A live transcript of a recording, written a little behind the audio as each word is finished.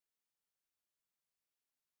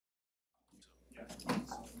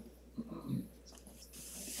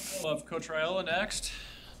We'll have Coach Raiola next.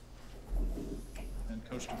 And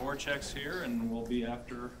Coach Dvorak's here, and we'll be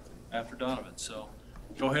after Donovan. So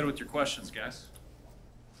go ahead with your questions, guys.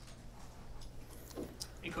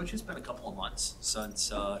 Hey, Coach, it's been a couple of months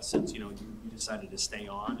since you decided to stay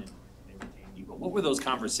on and retained you. But what were those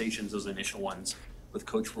conversations, those initial ones, with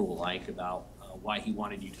Coach Rule like about why he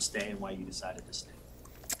wanted you to stay and why you decided to stay?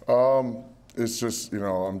 It's just,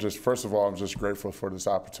 first of all, I'm just grateful for this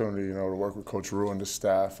opportunity, to work with Coach Rule and the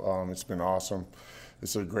staff. It's been awesome.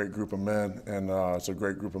 It's a great group of men, and it's a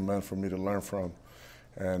great group of men for me to learn from.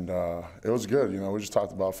 And it was good, we just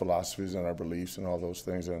talked about philosophies and our beliefs and all those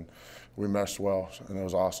things, and we meshed well, and it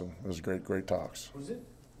was awesome. It was great talks. Was it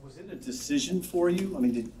a decision for you? I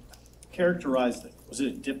mean, characterize it. Was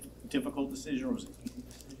it a difficult decision, or was it an easy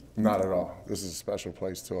decision? Not at all. This is a special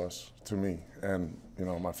place to me, and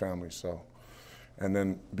my family. So, and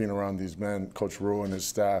then being around these men, Coach Rule and his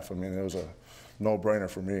staff. I mean, it was a no-brainer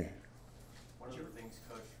for me. One of the things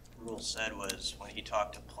Coach Rule said was when he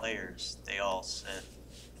talked to players, they all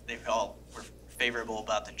were favorable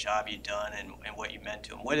about the job you'd done and what you meant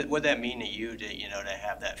to them. What did that mean to you to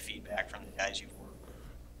have that feedback from the guys you've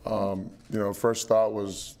worked with? First thought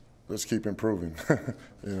was, let's keep improving.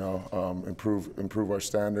 Improve our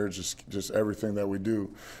standards. Just everything that we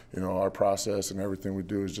do. Our process and everything we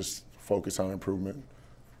do is just focus on improvement.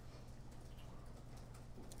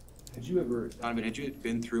 Donovan, had you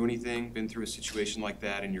been through a situation like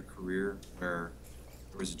that in your career where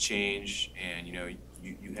there was a change and you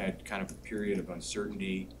had kind of a period of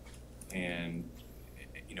uncertainty and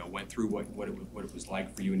went through what it was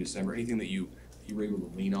like for you in December? Anything that you were able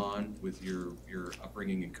to lean on with your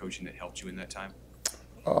upbringing and coaching that helped you in that time?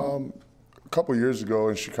 A couple years ago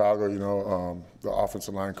in Chicago, the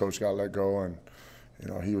offensive line coach got let go, and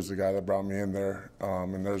he was the guy that brought me in there.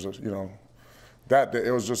 And there's that day,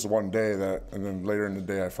 it was just one day and then later in the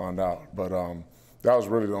day I found out. But that was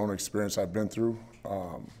really the only experience I've been through.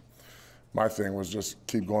 My thing was just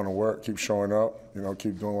keep going to work, keep showing up,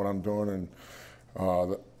 keep doing what I'm doing,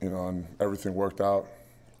 and everything worked out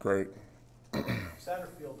great.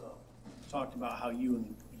 Satterfield talked about how you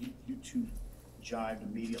two jived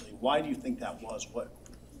immediately. Why do you think that was?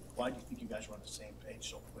 Why do you think you guys were on the same page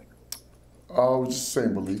so quickly? It was just the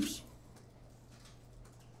same beliefs.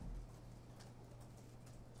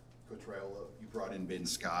 Coach Raiola, you brought in Ben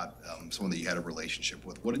Scott, someone that you had a relationship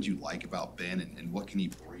with. What did you like about Ben, and what can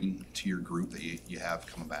he bring to your group that you have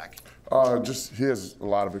coming back? He has a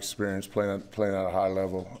lot of experience playing at a high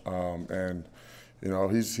level, and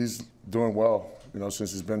he's doing well.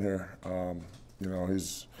 Since he's been here,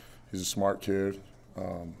 he's a smart kid.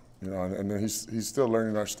 And then he's still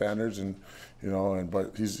learning our standards,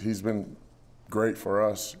 but he's been great for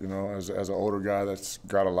us. As an older guy that's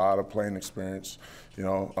got a lot of playing experience.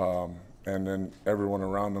 And then everyone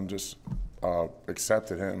around him just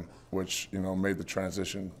accepted him, which made the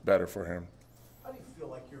transition better for him. How do you feel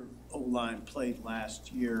like your O-line played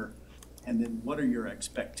last year, and then what are your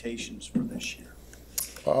expectations for this year?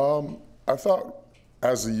 I thought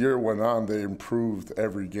as the year went on, they improved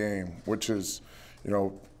every game, which is,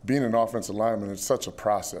 being an offensive lineman, it's such a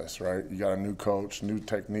process, right? You got a new coach, new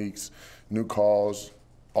techniques, new calls,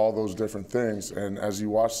 all those different things. And as you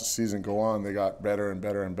watch the season go on, they got better and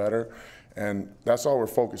better and better. And that's all we're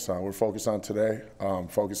focused on. We're focused on today,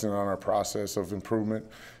 focusing on our process of improvement,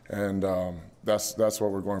 and that's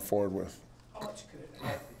what we're going forward with. How much could it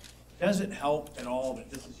help? Does it help at all that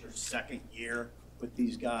this is your second year with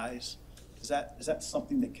these guys? Is that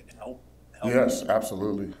something that can help? Yes,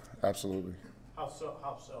 absolutely. How so?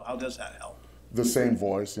 How does that help? The same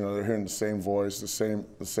voice, they're hearing the same voice, the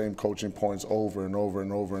same coaching points over and over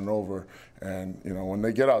and over and over. And when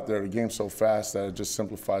they get out there, the game's so fast that it just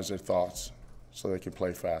simplifies their thoughts, so they can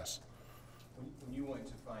play fast. When you went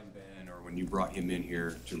to find Ben, or when you brought him in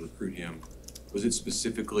here to recruit him, was it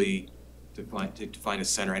specifically to find a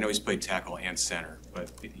center? I know he's played tackle and center, but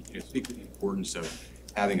speak to the importance of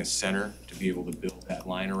having a center to be able to build that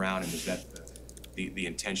line around, and is that the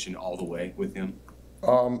intention all the way with him?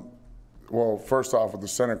 Well, first off, with the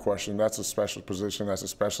center question, that's a special position. That's a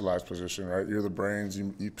specialized position, right? You're the brains.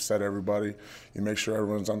 You set everybody. You make sure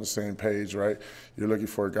everyone's on the same page, right? You're looking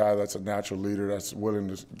for a guy that's a natural leader, that's willing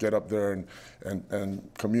to get up there and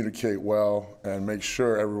communicate well and make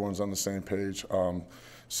sure everyone's on the same page. And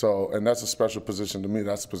that's a special position to me.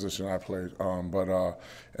 That's the position I played.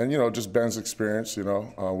 Just Ben's experience. We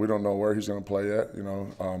don't know where he's going to play yet.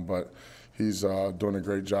 But he's doing a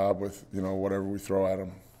great job with whatever we throw at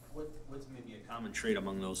him. What's maybe a common trait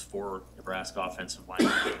among those 4 Nebraska offensive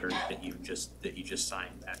linemen that you just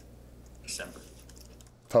signed back December?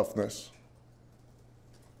 Toughness.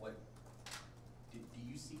 Do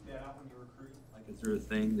you see that out when you recruit? Like, is there a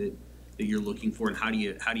thing that you're looking for, and how do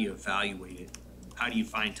you evaluate it? How do you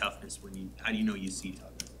find toughness how do you know you see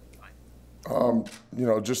toughness? You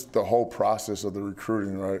know, just the whole process of the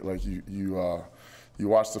recruiting, right? Like you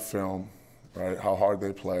watch the film, right? How hard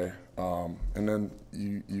they play, and then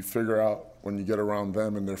you figure out when you get around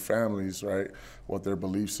them and their families, right? What their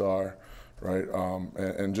beliefs are, right?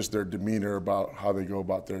 And just their demeanor about how they go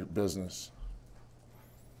about their business.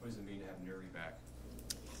 What does it mean to have Nuri back?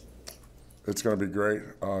 It's going to be great.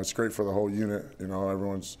 It's great for the whole unit. You know,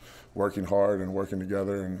 everyone's working hard and working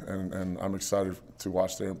together, and I'm excited to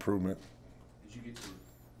watch their improvement. Did you get to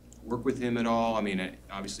work with him at all? I mean,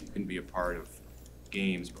 obviously you couldn't be a part of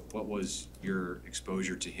games, but what was your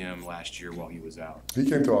exposure to him last year while he was out? He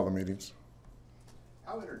came to all the meetings.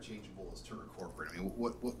 How interchangeable is Turner Corcoran? I mean,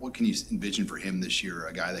 what can you envision for him this year?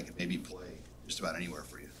 A guy that could maybe play just about anywhere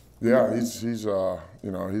for you. Yeah, he's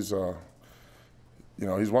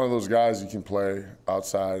one of those guys you can play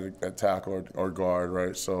outside at tackle or guard,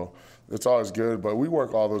 right? So it's always good, but we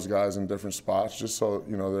work all those guys in different spots just so,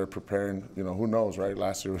 you know, they're preparing, you know, who knows, right?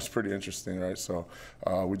 Last year was pretty interesting, right? So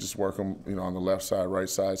we just work them, you know, on the left side, right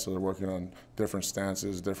side, so they're working on different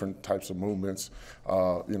stances, different types of movements.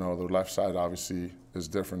 You know, the left side obviously is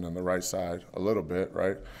different than the right side a little bit,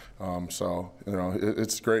 right? So, you know,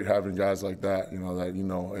 it's great having guys like that, you know, that, you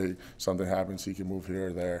know, hey, something happens, he can move here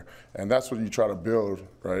or there. And that's what you try to build,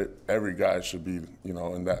 right? Every guy should be, you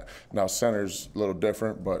know, in that. Now, center's a little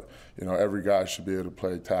different, but, you know, every guy should be able to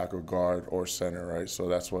play tackle, guard, or center, right? So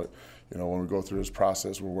that's what, you know, when we go through this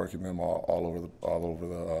process, we're working them all over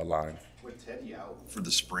the line. With Teddy out for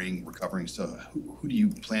the spring, recovering stuff, who do you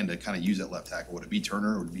plan to kind of use at left tackle? Would it be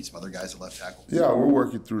Turner, or would it be some other guys at left tackle? Yeah, we're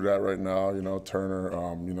working through that right now. You know, Turner,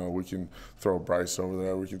 you know, we can throw Bryce over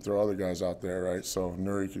there. We can throw other guys out there, right? So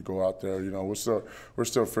Nuri could go out there. You know, we're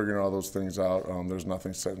still figuring all those things out. There's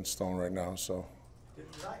nothing set in stone right now, so. Did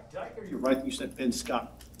I hear you right that you said Ben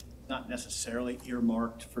Scott not necessarily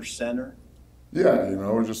earmarked for center? Yeah, you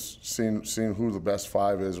know, we're just seeing who the best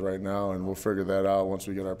five is right now, and we'll figure that out once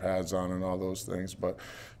we get our pads on and all those things. But,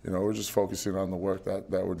 you know, we're just focusing on the work that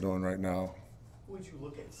we're doing right now. Who would you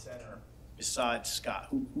look at center besides Scott?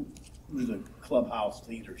 Who are the clubhouse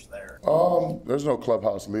leaders there? There's no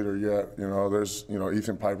clubhouse leader yet. You know, there's, you know,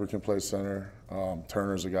 Ethan Piper can play center.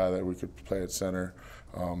 Turner's a guy that we could play at center.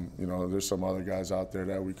 You know, there's some other guys out there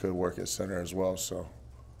that we could work at center as well. So.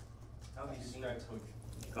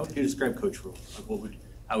 How would you describe Coach Rule? Like,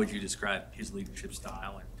 how would you describe his leadership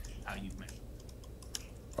style and how you've met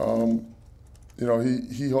him? You know,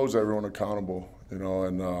 he holds everyone accountable. You know,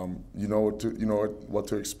 and you know what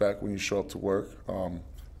to expect when you show up to work.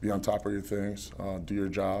 Be on top of your things, do your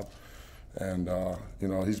job, and you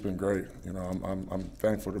know, he's been great. You know, I'm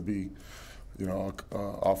thankful to be, you know,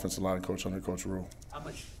 offensive line coach under Coach Rule. How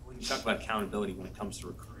much, when you talk about accountability when it comes to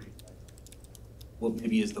recruiting, what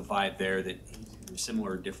maybe is the vibe there that is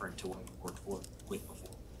similar or different to what you worked with before?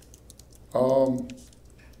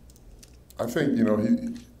 I think, you know,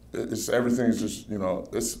 everything's just, you know,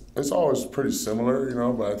 it's always pretty similar, you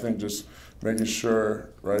know, but I think just making sure,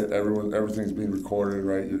 right, everything's being recorded,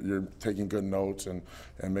 right, you're taking good notes and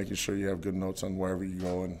making sure you have good notes on wherever you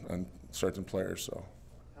go and certain players. So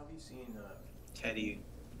How have you seen Teddy,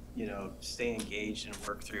 you know, stay engaged and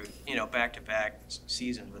work through, you know, back-to-back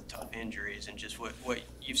seasons with tough injuries, and just what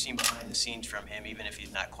you've seen behind the scenes from him, even if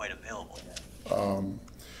he's not quite available yet?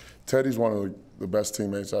 Teddy's one of the best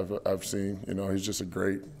teammates I've seen. You know, he's just a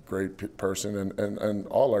great person, and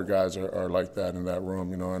all our guys are like that in that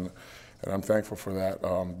room, you know, and I'm thankful for that.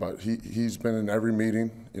 But he's been in every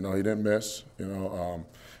meeting, you know, he didn't miss, you know,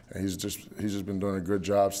 and he's just been doing a good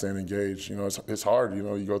job staying engaged. You know, it's hard, you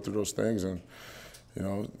know, you go through those things, and you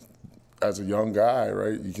know, as a young guy,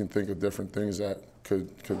 right, you can think of different things that could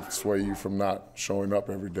sway you from not showing up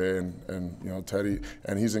every day. And you know, Teddy,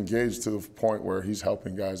 and he's engaged to the point where he's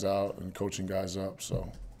helping guys out and coaching guys up. So,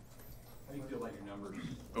 How do you feel about your numbers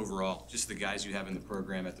overall? Just the guys you have in the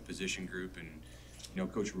program at the position group, and you know,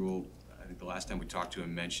 Coach Rule, I think the last time we talked to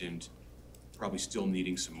him mentioned probably still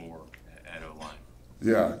needing some more at O-line.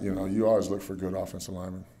 yeah, you know, you always look for good offensive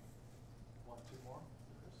linemen. One, two more.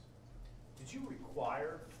 Did you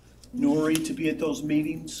require Nuri to be at those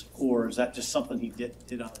meetings, or is that just something he did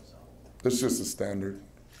on his own? It's just a standard.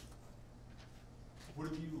 What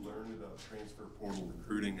have you learned about transfer portal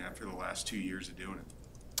recruiting after the last 2 years of doing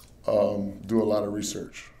it? Do a lot of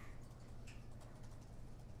research.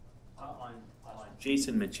 On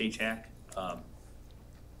Jason Machachak,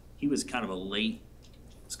 he was kind of a late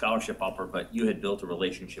scholarship offer, but you had built a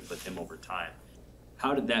relationship with him over time.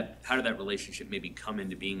 How did that relationship maybe come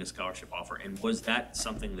into being a scholarship offer, and was that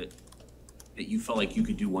something that that you felt like you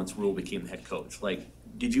could do once Rule became the head coach? Like,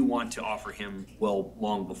 did you want to offer him, well,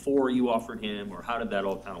 long before you offered him, or how did that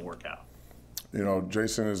all kind of work out? You know,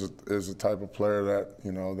 Jason is a type of player that,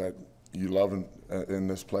 you know, that you love in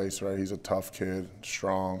this place, right? He's a tough kid,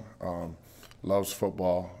 strong, loves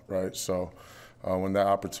football, right? So when that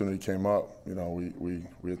opportunity came up, you know,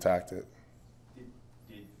 we attacked it.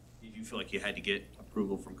 Did you feel like you had to get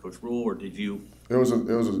approval from Coach Rule, or did you? It was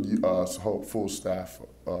a whole full staff,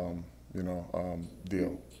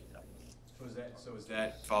 deal. So is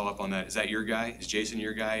that, follow up on that, is that your guy? Is Jason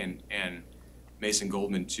your guy? And Mason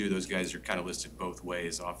Goldman too, those guys are kind of listed both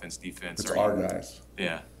ways, offense, defense. It's our guys.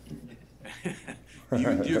 Yeah.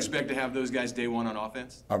 Do you expect to have those guys day one on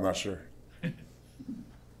offense? I'm not sure. All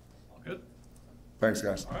good? Thanks,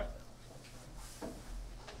 guys. All right.